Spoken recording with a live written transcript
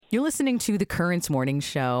You're listening to The Currents Morning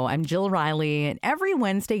Show. I'm Jill Riley, and every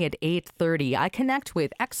Wednesday at 8:30, I connect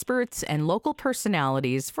with experts and local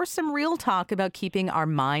personalities for some real talk about keeping our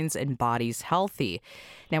minds and bodies healthy.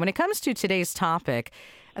 Now, when it comes to today's topic,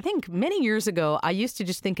 I think many years ago, I used to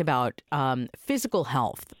just think about physical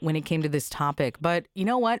health when it came to this topic. But you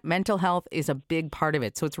know what? Mental health is a big part of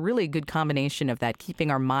it. So it's really a good combination of that, keeping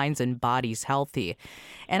our minds and bodies healthy.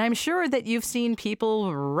 And I'm sure that you've seen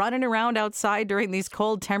people running around outside during these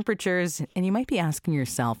cold temperatures, and you might be asking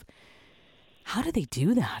yourself, how do they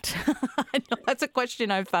do that? I know that's a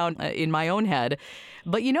question I've found in my own head.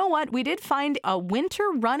 But you know what? We did find a winter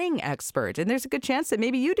running expert, and there's a good chance that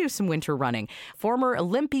maybe you do some winter running. Former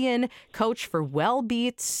Olympian, coach for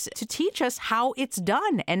Wellbeats, to teach us how it's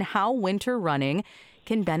done and how winter running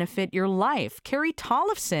can benefit your life. Carrie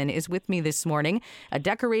Tollefson is with me this morning, a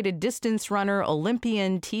decorated distance runner,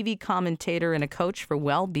 Olympian, TV commentator, and a coach for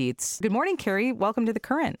Wellbeats. Good morning, Carrie. Welcome to The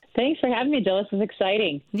Current. Thanks for having me, Jill. This is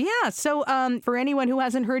exciting. Yeah. So for anyone who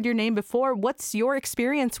hasn't heard your name before, what's your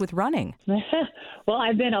experience with running? Well,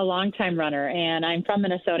 I've been a long-time runner, and I'm from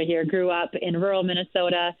Minnesota here. Grew up in rural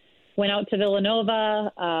Minnesota, went out to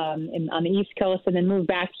Villanova on the East Coast, and then moved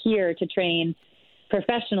back here to train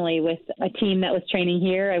professionally with a team that was training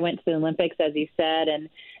here. I went to the Olympics, as you said, and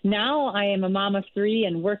now I am a mom of three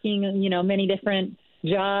and working, many different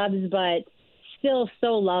jobs, but still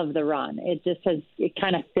so love the run. It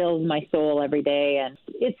kind of fills my soul every day, and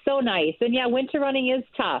it's so nice. And yeah, winter running is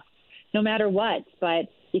tough no matter what, but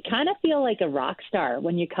you kind of feel like a rock star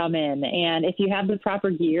when you come in. And if you have the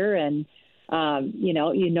proper gear and, you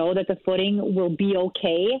know that the footing will be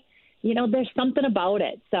okay, there's something about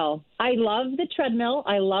it. So I love the treadmill.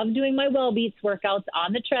 I love doing my Wellbeats workouts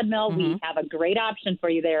on the treadmill. We have a great option for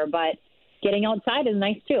you there, but getting outside is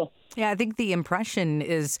nice too. Yeah, I think the impression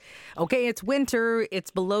is, okay, it's winter, it's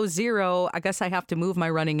below zero. I guess I have to move my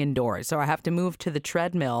running indoors, or I have to move to the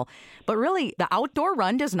treadmill. But really, the outdoor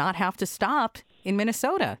run does not have to stop in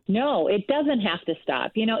Minnesota. No, it doesn't have to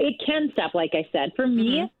stop. It can stop, like I said. For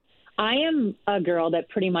me, I am a girl that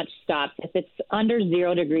pretty much stops. If it's under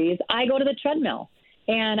 0 degrees, I go to the treadmill.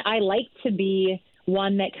 And I like to be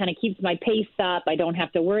one that kind of keeps my pace up. I don't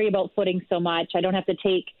have to worry about footing so much. I don't have to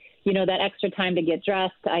take, that extra time to get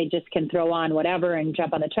dressed. I just can throw on whatever and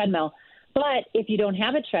jump on the treadmill. But if you don't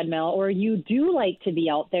have a treadmill or you do like to be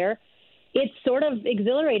out there, it's sort of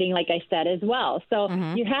exhilarating, like I said, as well. So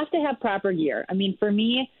you have to have proper gear. I mean, for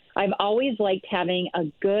me, I've always liked having a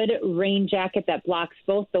good rain jacket that blocks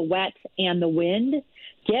both the wet and the wind.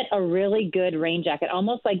 Get a really good rain jacket,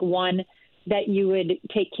 almost like one that you would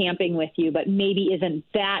take camping with you, but maybe isn't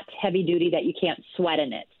that heavy duty that you can't sweat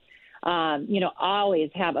in it. Always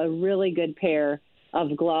have a really good pair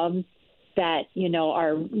of gloves that,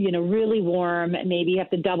 are, really warm. Maybe you have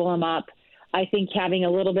to double them up. I think having a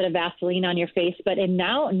little bit of Vaseline on your face,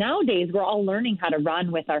 nowadays we're all learning how to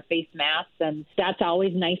run with our face masks, and that's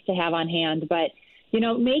always nice to have on hand. But,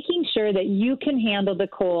 making sure that you can handle the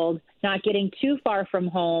cold, not getting too far from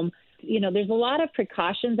home. There's a lot of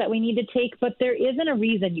precautions that we need to take, but there isn't a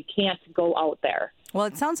reason you can't go out there. Well,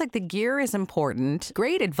 it sounds like the gear is important.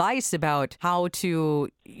 Great advice about how to,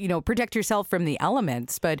 protect yourself from the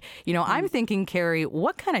elements. But, I'm thinking, Carrie,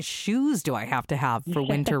 what kind of shoes do I have to have for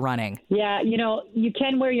winter running? Yeah, you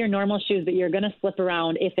can wear your normal shoes, but you're going to slip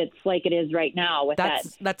around if it's like it is right now with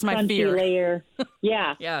that's my crunchy fear. Layer.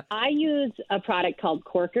 Yeah. Yeah. I use a product called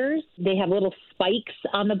Corkers. They have little spikes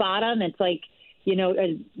on the bottom. It's like,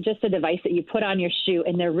 just a device that you put on your shoe,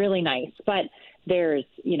 and they're really nice. But there's,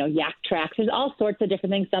 Yak Trax. There's all sorts of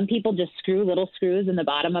different things. Some people just screw little screws in the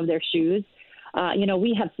bottom of their shoes.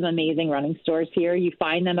 We have some amazing running stores here. You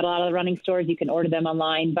find them at a lot of the running stores. You can order them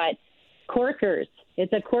online. But Corkers,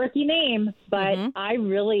 it's a quirky name, but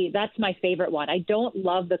that's my favorite one. I don't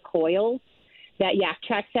love the coils that Yak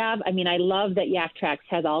Trax have. I mean, I love that Yak Trax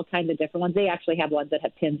has all kinds of different ones. They actually have ones that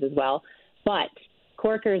have pins as well. But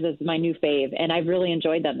Corkers is my new fave, and I've really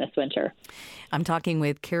enjoyed them this winter. I'm talking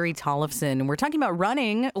with Carrie Tollefson. We're talking about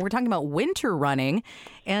running. We're talking about winter running.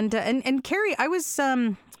 And Carrie, I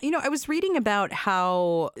was reading about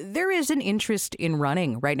how there is an interest in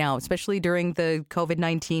running right now, especially during the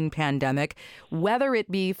COVID-19 pandemic, whether it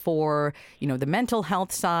be for, the mental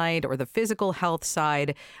health side or the physical health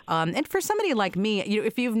side. And for somebody like me,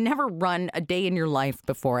 if you've never run a day in your life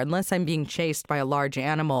before, unless I'm being chased by a large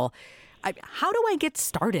animal, how do I get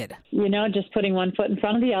started? Just putting one foot in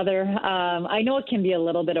front of the other. I know it can be a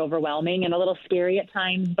little bit overwhelming and a little scary at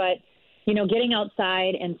times, but, getting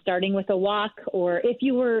outside and starting with a walk, or if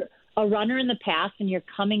you were a runner in the past and you're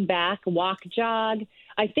coming back, walk, jog.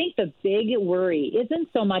 I think the big worry isn't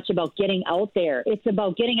so much about getting out there. It's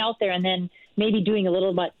about getting out there and then maybe doing a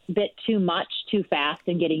little bit too much, too fast,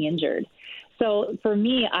 and getting injured. So for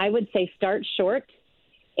me, I would say start short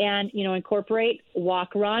and, incorporate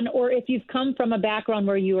walk, run, or if you've come from a background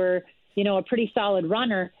where you were, a pretty solid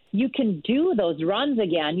runner, you can do those runs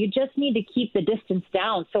again. You just need to keep the distance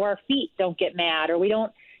down so our feet don't get mad or we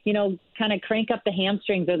don't, kind of crank up the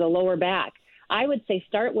hamstrings or the lower back. I would say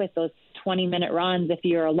start with those 20-minute runs. If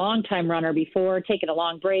you're a long-time runner before taking a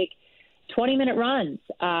long break, 20-minute runs,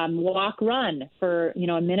 walk, run for,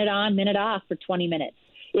 a minute on, minute off for 20 minutes.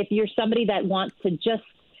 If you're somebody that wants to just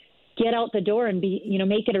get out the door and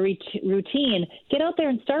make it a routine, get out there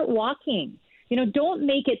and start walking. Don't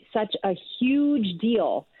make it such a huge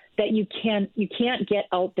deal that you can't get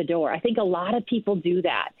out the door. I think a lot of people do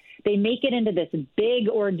that. They make it into this big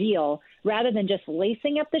ordeal rather than just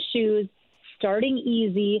lacing up the shoes, starting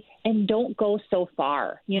easy, and don't go so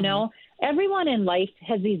far. Everyone in life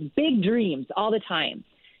has these big dreams all the time.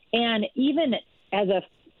 And even as an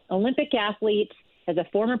Olympic athlete, as a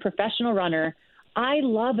former professional runner, I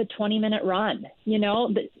love a 20-minute run,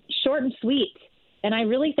 short and sweet. And I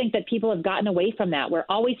really think that people have gotten away from that. We're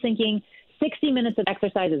always thinking 60 minutes of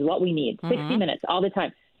exercise is what we need, 60 minutes all the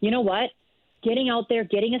time. You know what? Getting out there,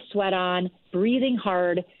 getting a sweat on, breathing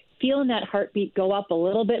hard, feeling that heartbeat go up a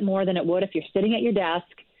little bit more than it would if you're sitting at your desk.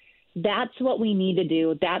 That's what we need to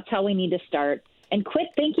do. That's how we need to start. And quit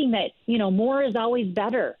thinking that, more is always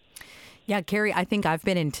better. Yeah, Carrie, I think I've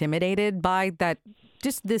been intimidated by that.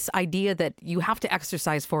 Just this idea that you have to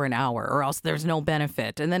exercise for an hour or else there's no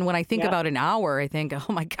benefit. And then when I think about an hour, I think,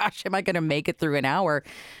 oh my gosh, am I going to make it through an hour?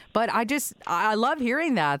 But I love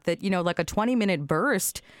hearing that, like a 20-minute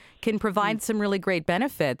burst can provide some really great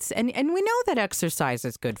benefits. And we know that exercise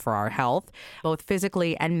is good for our health, both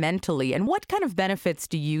physically and mentally. And what kind of benefits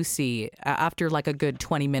do you see after like a good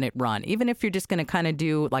 20-minute run? Even if you're just going to kind of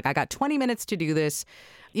do, like, I got 20 minutes to do this,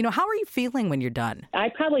 how are you feeling when you're done? I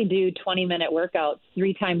probably do 20-minute workouts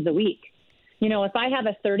 3 times a week. If I have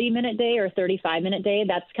a 30-minute day or a 35-minute day,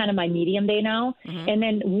 that's kind of my medium day now. Mm-hmm. And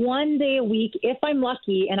then one day a week, if I'm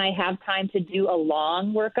lucky and I have time to do a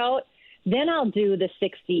long workout, then I'll do the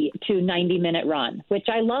 60 to 90-minute run, which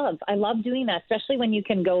I love. I love doing that, especially when you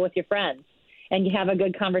can go with your friends and you have a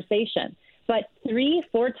good conversation. But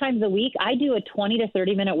 3-4 times a week, I do a 20 to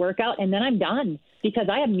 30-minute workout, and then I'm done because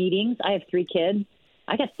I have meetings. I have 3 kids.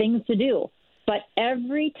 I got things to do. But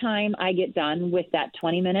every time I get done with that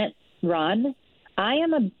 20-minute run,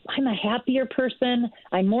 I'm a happier person.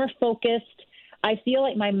 I'm more focused. I feel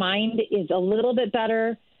like my mind is a little bit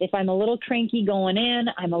better. If I'm a little cranky going in,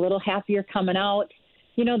 I'm a little happier coming out.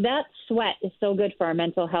 That sweat is so good for our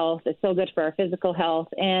mental health. It's so good for our physical health.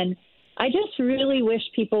 And I just really wish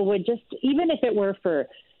people would just, even if it were for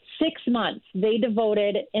 6 months, they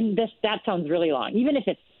devoted, and that sounds really long, even if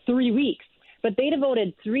it's 3 weeks, but they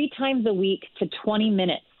devoted 3 times a week to 20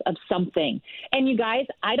 minutes of something. And you guys,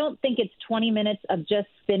 I don't think it's 20 minutes of just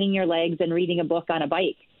spinning your legs and reading a book on a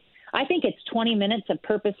bike. I think it's 20 minutes of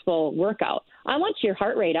purposeful workout. I want your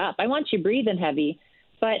heart rate up. I want you breathing heavy.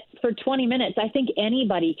 But for 20 minutes, I think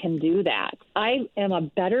anybody can do that. I am a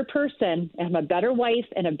better person, I'm a better wife,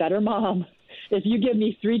 and a better mom if you give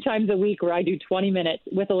me 3 times a week where I do 20 minutes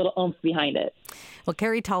with a little oomph behind it. Well,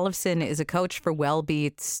 Carrie Tollefson is a coach for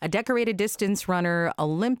Wellbeats, a decorated distance runner,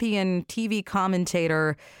 Olympian TV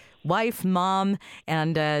commentator, wife, mom,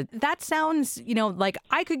 and that sounds, like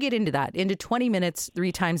I could get into 20 minutes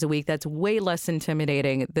 3 times a week. That's way less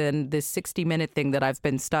intimidating than this 60-minute thing that I've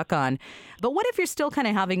been stuck on. But what if you're still kind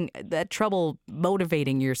of having that trouble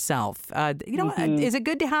motivating yourself? Is it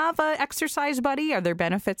good to have an exercise buddy? Are there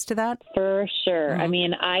benefits to that? For sure. Mm-hmm. I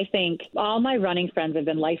mean, I think all my running friends have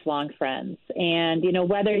been lifelong friends. And,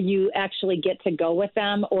 whether you actually get to go with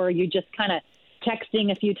them or you just kind of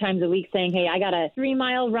texting a few times a week saying, hey, I got a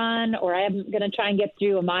 3-mile run, or I'm going to try and get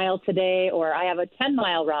through a mile today, or I have a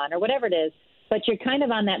 10-mile run, or whatever it is, but you're kind of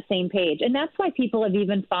on that same page. And that's why people have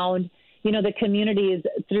even found, the communities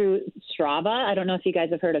through Strava. I don't know if you guys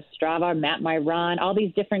have heard of Strava, Map My Run, all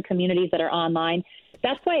these different communities that are online.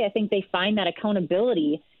 That's why I think they find that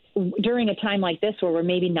accountability during a time like this where we're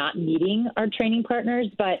maybe not meeting our training partners.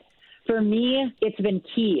 But for me, it's been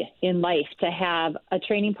key in life to have a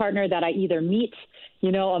training partner that I either meet,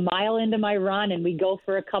 a mile into my run and we go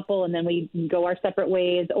for a couple and then we go our separate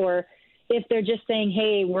ways, or if they're just saying,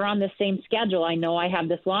 hey, we're on the same schedule, I know I have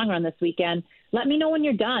this long run this weekend, let me know when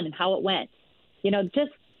you're done and how it went.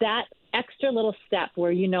 Just that extra little step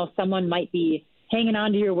where someone might be hanging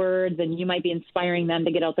on to your words and you might be inspiring them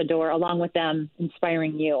to get out the door along with them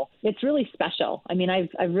inspiring you. It's really special. I mean,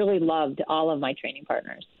 I've really loved all of my training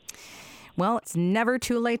partners. Well, it's never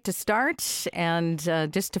too late to start, and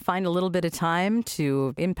just to find a little bit of time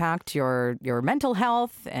to impact your mental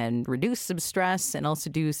health and reduce some stress, and also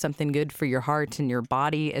do something good for your heart and your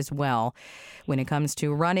body as well when it comes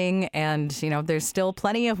to running. And, there's still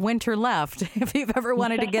plenty of winter left if you've ever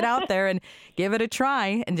wanted to get out there and give it a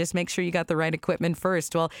try, and just make sure you got the right equipment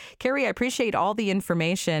first. Well, Carrie, I appreciate all the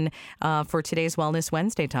information for today's Wellness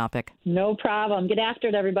Wednesday topic. No problem. Get after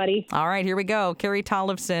it, everybody. All right, here we go. Carrie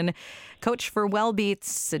Tollefson, coach for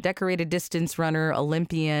Wellbeats, a decorated distance runner,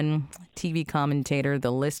 Olympian, TV commentator.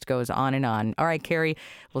 The list goes on and on. All right, Carrie,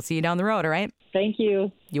 we'll see you down the road, all right? Thank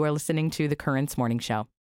you. You are listening to The Currents Morning Show.